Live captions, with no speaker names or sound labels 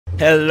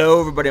Hello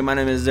everybody, my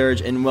name is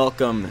Zerge and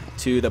welcome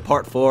to the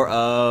part 4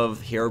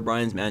 of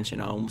Herobrines Mansion.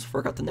 I almost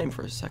forgot the name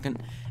for a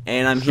second.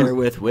 And I'm here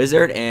with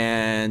Wizard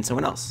and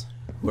someone else.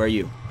 Who are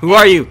you? Who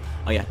are you?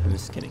 Oh yeah, I'm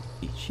just kidding.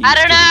 I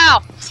don't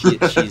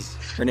know!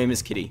 Her name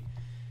is Kitty.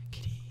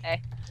 Kitty.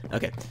 Hey.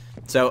 Okay.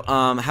 So,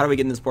 how do we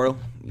get in this portal?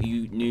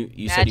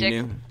 You said you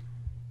knew?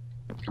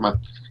 Come on,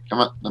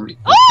 let me.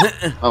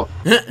 Oh,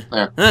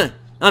 there.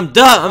 I'm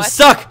done. I'm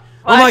stuck.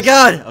 What? Oh my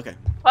god. Okay.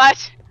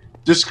 What?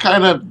 Just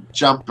kind of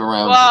jump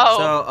around. Whoa.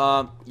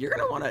 So, you're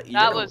gonna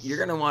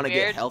wanna weird.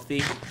 get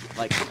healthy.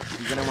 Like,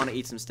 you're gonna wanna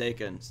eat some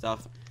steak and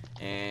stuff,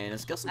 and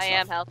let's get some I stuff.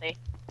 am healthy.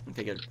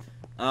 Okay, good.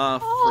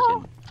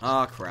 Frickin'.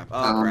 Oh crap.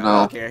 Oh crap.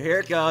 No. Okay, here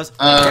it goes. It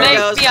Here it makes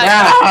goes. me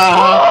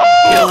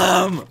Kill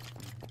him.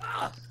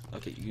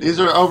 Okay. These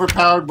are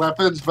overpowered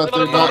weapons, but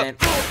they're not.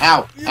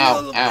 Ow,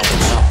 ow, ow.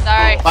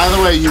 Sorry. By the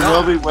way, you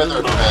will be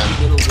withered,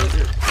 man. Little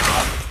wizard.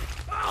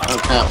 Oh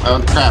crap,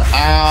 oh crap.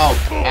 Ow,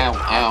 ow,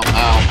 ow,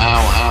 ow,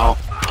 ow,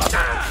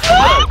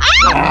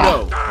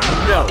 No.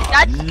 No.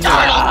 That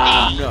startled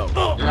me. No.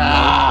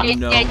 ow. It's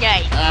No.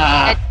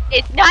 nice.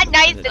 It's not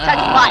nice to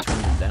touch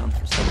butts. Down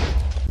for some.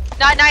 It's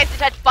not nice to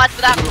touch butts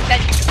without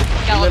consent.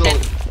 Skeleton.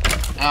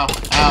 Ow,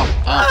 ow,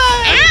 ow.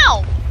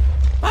 Ow!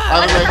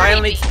 By the way,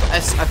 Finally,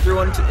 I threw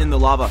one in the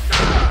lava.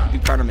 You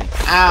part of me.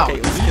 Ow. Okay,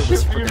 let's kill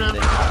this freaking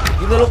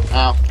thing. You little.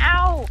 Ow.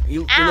 Ow!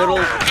 You Ow! little.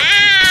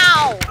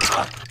 Ow!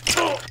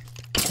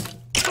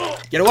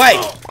 Get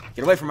away!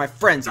 Get away from my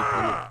friends. You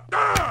little.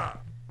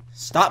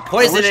 Stop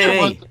poisoning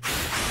me.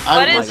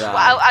 What is? God.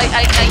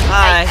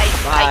 Bye.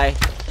 Bye.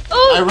 Ooh,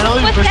 I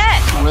really what's wish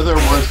that? Wither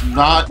was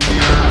not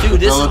near Dude, the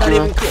this is not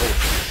villager. even cool.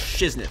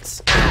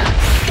 Shiznits.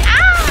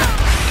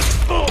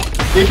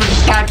 They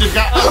distracted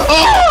guy.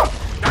 Oh!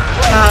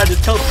 Ah,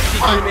 just tell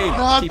TP to me.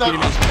 God, TP that to me.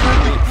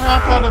 scared the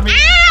crap out of me.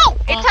 Ow!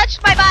 It touched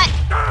my butt.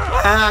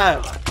 Ah,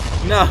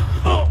 no.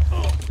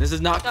 This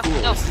is not cool.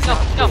 No, This is no,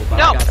 not no, cool, but I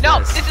no, got no.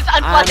 this. This is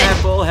I'm unpleasant.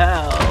 at full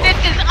health. This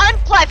is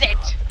unpleasant.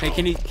 Hey,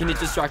 can you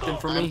distract them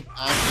from me?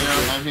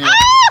 I'm here.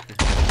 Ah!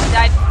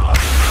 Died.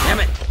 Damn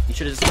it! You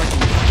should have distracted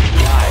me.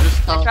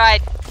 Just I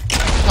tried.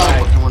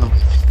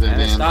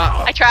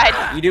 Stop. I tried.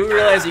 You do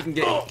realize you can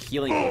get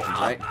healing potions,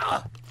 right?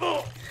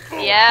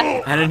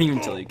 Yeah. I didn't even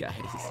tell you guys.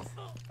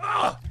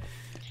 I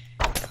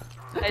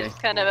Okay. just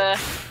kind of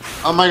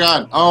Oh my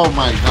god. Oh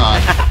my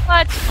god.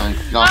 What? My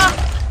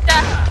god.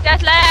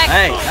 That's lag.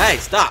 Hey,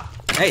 stop!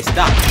 Hey,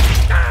 stop!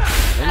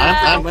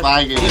 I'm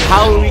lagging. Dude,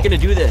 how are we gonna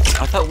do this?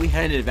 I thought we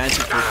had an advantage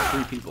for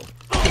 3 people.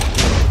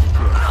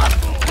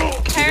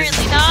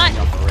 Apparently not.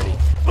 Already.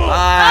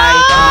 Bye,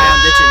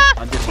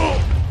 I'm ditching.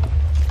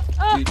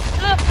 Dude.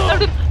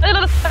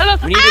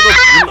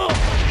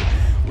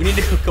 We need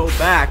to go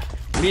back.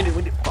 We need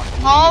to fuck.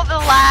 All the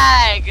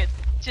lag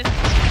just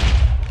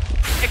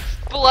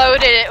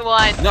exploded at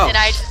once, No. and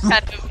I just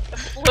kind of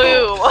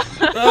flew.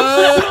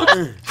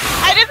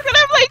 I just kind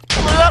of like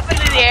flew up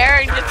into the air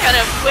and just kind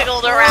of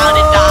wiggled around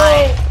and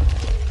died.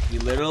 You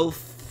little.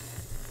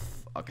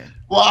 Okay.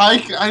 Well,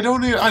 I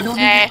don't even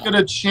get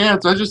a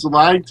chance. I just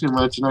lag too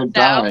much and I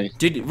die.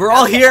 Dude, we're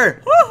all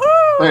here.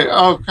 Woohoo! Wait.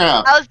 Oh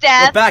crap. How's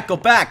Dad? Go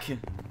back.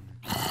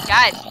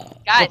 Guys.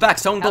 Go back.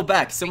 Someone go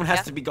back. Someone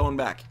has to be going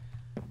back.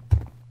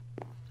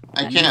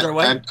 I Either can't.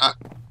 way?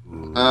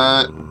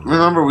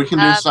 Remember we can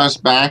do slash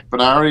back, but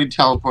I already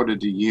teleported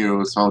to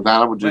you, so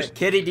that would just. Wait,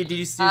 Kitty, did you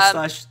do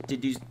slash?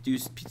 Did you do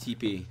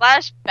TP?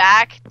 Flash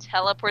back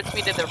teleports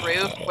me to the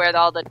roof where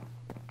all the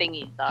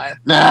thingies are.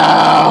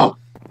 No.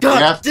 God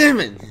Yep. damn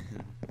it! Do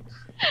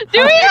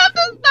we have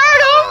to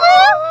start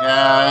over?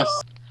 Yes.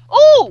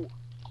 Ooh!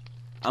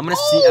 I'm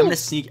gonna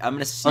sneak.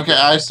 Okay,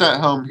 I set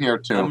home here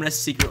too. I'm gonna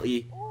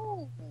secretly.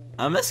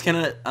 I'm just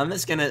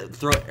gonna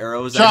throw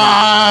arrows at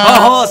Shot! him.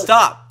 Oh, hold on,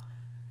 stop!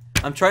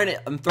 I'm throwing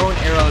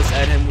arrows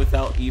at him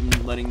without even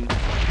letting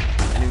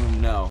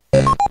anyone know.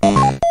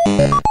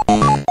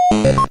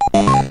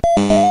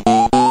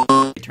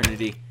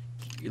 Eternity.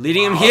 You're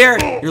leading him here.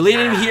 You're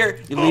leading him here.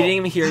 You're leading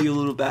him here. You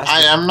little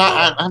bastard.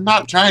 I'm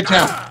not trying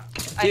to.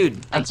 Dude,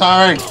 I'm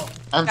sorry.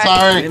 I'm lead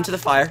sorry. him to the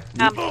fire.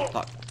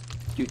 Fuck.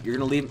 Dude, you're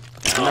gonna leave him.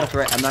 I'm not a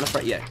threat. I'm not a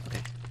threat yet. Okay.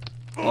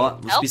 Hold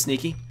on. Let's be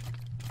sneaky.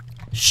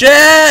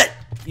 Shit!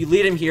 You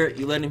lead him here.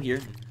 You let him here.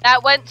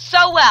 That went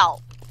so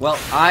well. Well,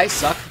 I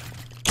suck.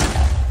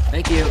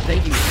 Thank you,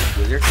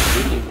 Wizard.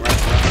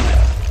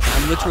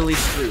 I'm literally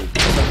screwed.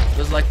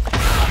 There's like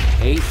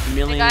 8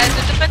 million. Hey guys,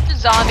 there's a bunch of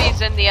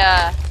zombies in the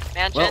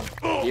mansion.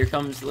 Well, here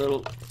comes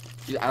little.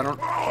 Dude, I don't.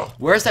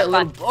 Where's that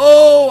little?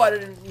 Oh, I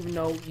didn't even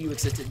know you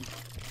existed.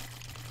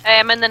 Hey,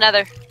 I'm in the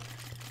nether.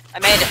 I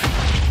made it.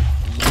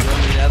 You're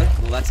in the nether?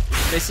 Well, that's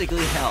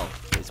basically hell.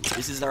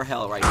 This is our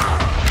hell right now.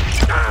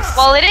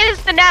 Well, it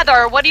is the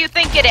nether. What do you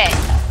think it is?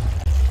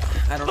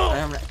 I don't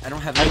have I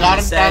anything got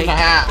to him say. down the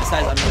hat.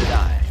 Besides, I'm gonna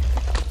die.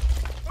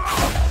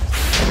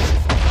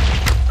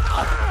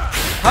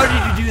 How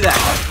did you do that?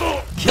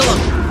 Kill him!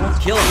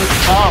 Kill him!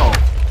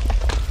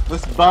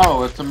 This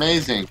bow, it's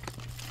amazing.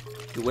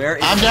 Where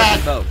is I'm the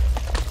dead. bow?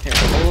 Here,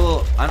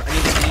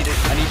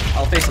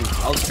 I'll face him.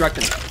 I'll distract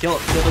him. Kill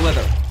the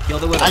wither. Kill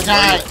the wither. I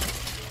died.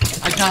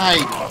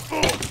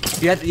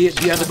 Do you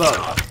have the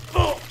bow?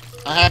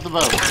 I have the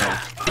bow.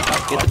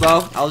 Get the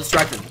bow. I'll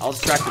distract him.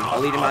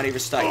 I'll lead him out of your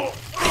sight.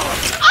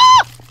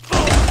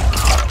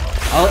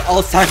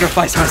 I'll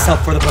sacrifice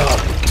myself for the bow.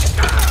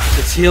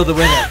 Let's heal the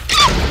winner.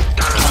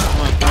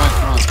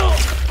 Come on.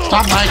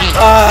 Stop lagging.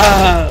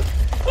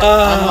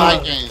 I'm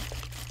lagging.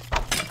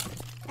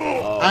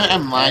 I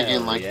am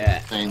lagging like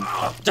this thing.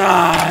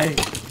 Die!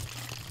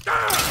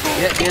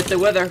 Get the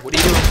wither. What are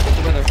you doing? Get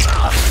the wither.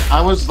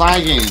 I was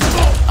lagging.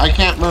 I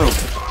can't move.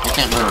 I'm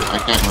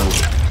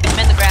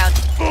in the ground.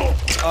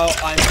 Oh,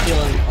 I'm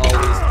healing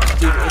always.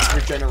 Dude, it's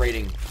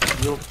regenerating.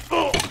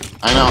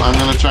 I know, I'm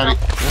gonna try to...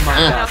 Oh my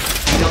god.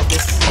 You know,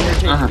 this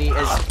irritates me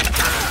as...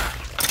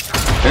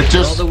 It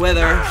just... the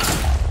wither.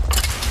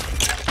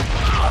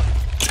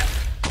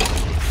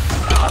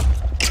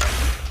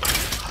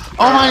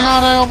 Oh my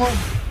god, I almost...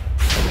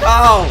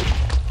 Oh!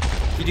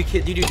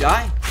 Did you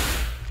die?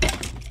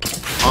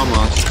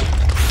 Almost.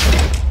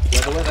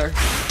 Yeah, the wither.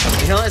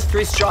 He only has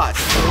 3 shots.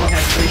 He only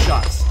has 3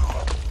 shots.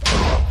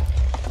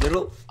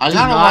 I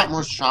got a lot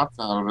more shots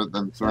out of it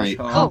than 3.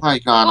 Oh my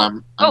god,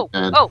 I'm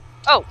dead. Oh!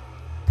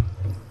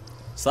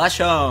 Slash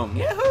home!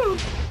 Yahoo!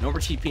 No more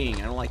TPing.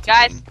 I don't like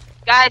TPing.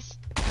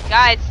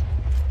 Guys!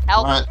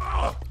 Help! What?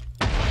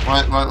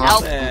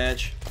 Help!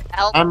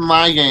 Help! I'm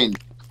lagging.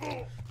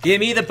 Give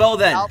me the bow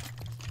then. Help.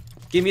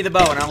 Give me the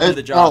bow and I'll do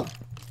the job.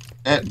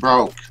 It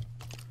broke.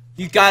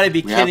 You gotta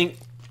be kidding.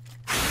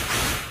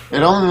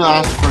 It only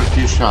lasts for a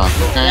few shots,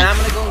 okay? And I'm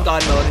gonna go in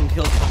God mode and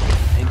kill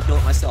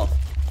it myself.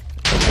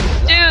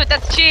 Dude,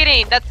 that's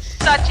cheating. That's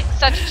such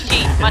a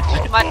cheat.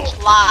 Much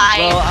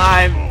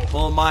lie.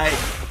 Well,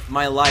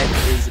 my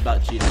life is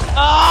about cheating.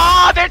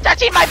 Oh, they're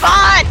touching my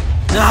butt!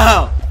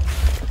 No!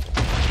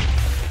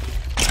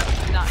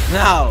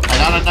 No! I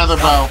got another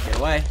bow. Get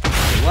away!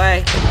 Get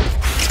away!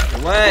 Get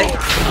away!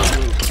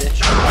 Move,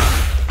 bitch.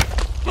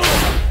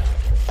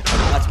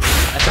 That's weird.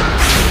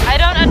 I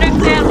don't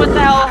understand what the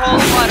hell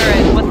holy water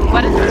is.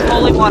 What is this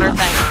holy water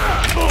thing?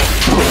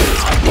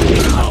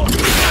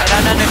 I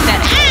don't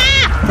understand.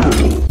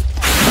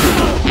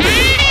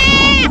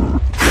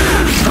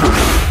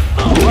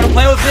 You wanna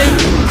play with me?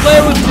 Play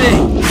with me!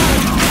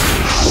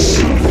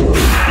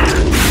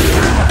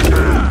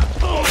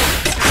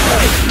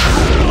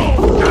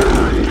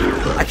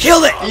 I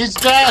killed it! He's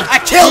dead! I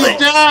killed it!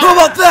 Dead. How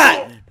about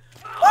that?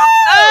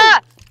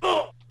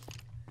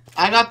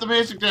 I got the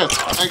music disc.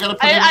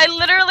 I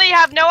literally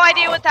have no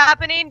idea what's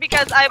happening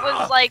because I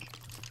was like,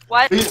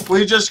 what?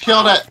 We just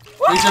killed it.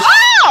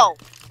 Oh!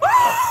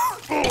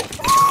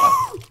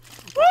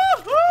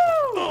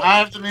 I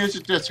have the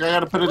music disc. I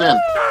gotta put it in.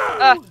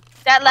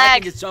 That lag. I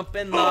can just jump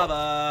in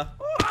lava.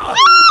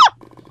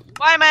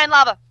 Why am I in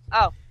lava?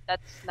 Oh,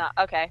 that's not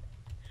okay.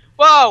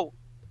 Whoa!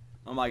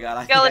 Oh my god!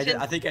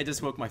 I think I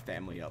just woke my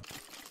family up.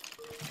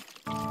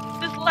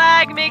 This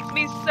lag makes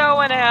me so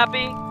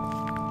unhappy.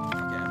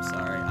 Okay, I'm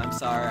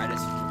sorry. I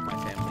just woke my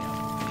family up,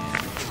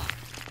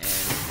 and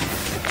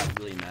I got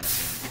really mad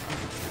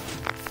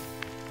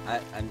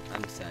at them.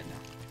 I'm sad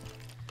now,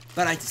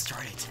 but I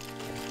destroyed it.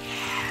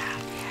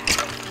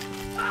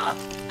 I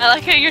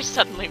like how you're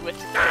suddenly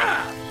whispering.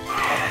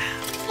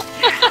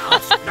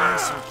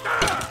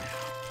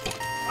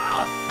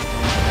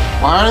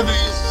 Why are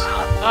these?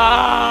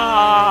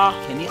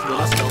 Can these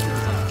little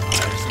skeletons on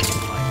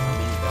fire?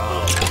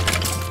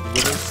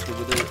 The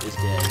wither is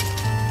dead.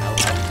 I'm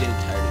getting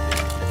tired of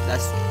it.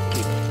 That's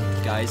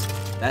guys.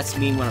 That's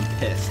me when I'm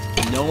pissed.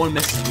 No one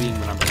misses me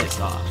when I'm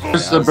pissed off.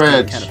 Where's the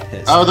bridge?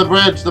 Oh, the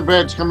bridge.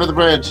 Come to the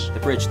bridge. The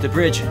bridge.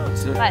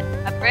 What?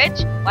 A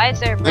bridge? Why is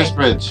there a bridge? This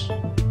bridge.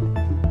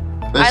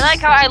 I like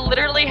how I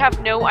literally have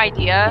no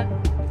idea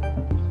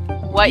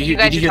what you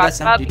guys are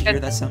talking about. Did you hear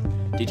that sound?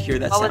 Did you hear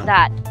that sound? What was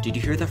that? Did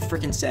you hear the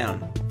freaking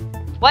sound?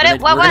 What was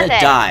it? We're gonna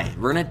die.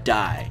 We're gonna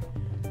die.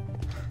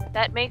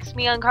 That makes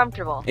me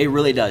uncomfortable. It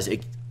really does.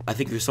 I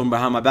think there's someone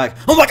behind my back.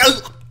 Oh my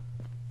god!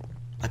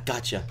 I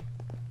gotcha.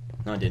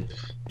 No, I didn't.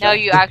 No,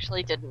 you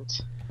actually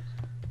didn't.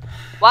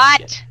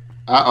 What?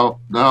 Uh-oh.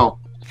 No,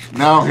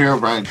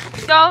 Herobrine.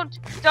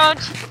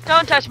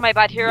 Don't touch my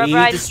butt,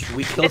 Herobrine.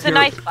 It's a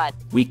nice butt.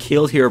 We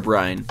killed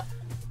Herobrine.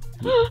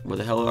 Where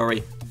the hell are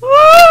we?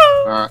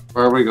 Where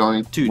are we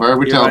going? Dude, where are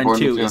we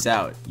teleporting 2 is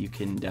out. You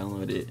can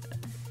download it.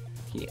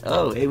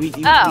 Oh, hey, we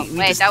did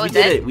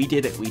it. We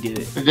did it.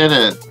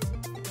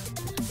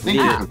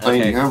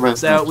 Okay,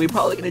 so we're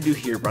probably gonna do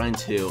Herobrine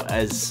 2,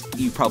 as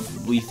you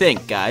probably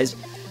think, guys.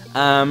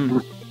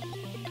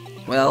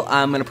 Well,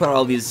 I'm gonna put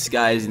all these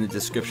guys in the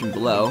description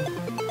below,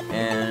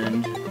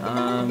 and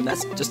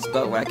that's just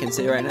about what I can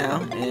say right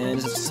now. And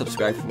just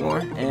subscribe for more,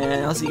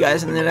 and I'll see you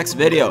guys in the next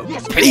video.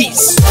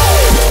 Peace.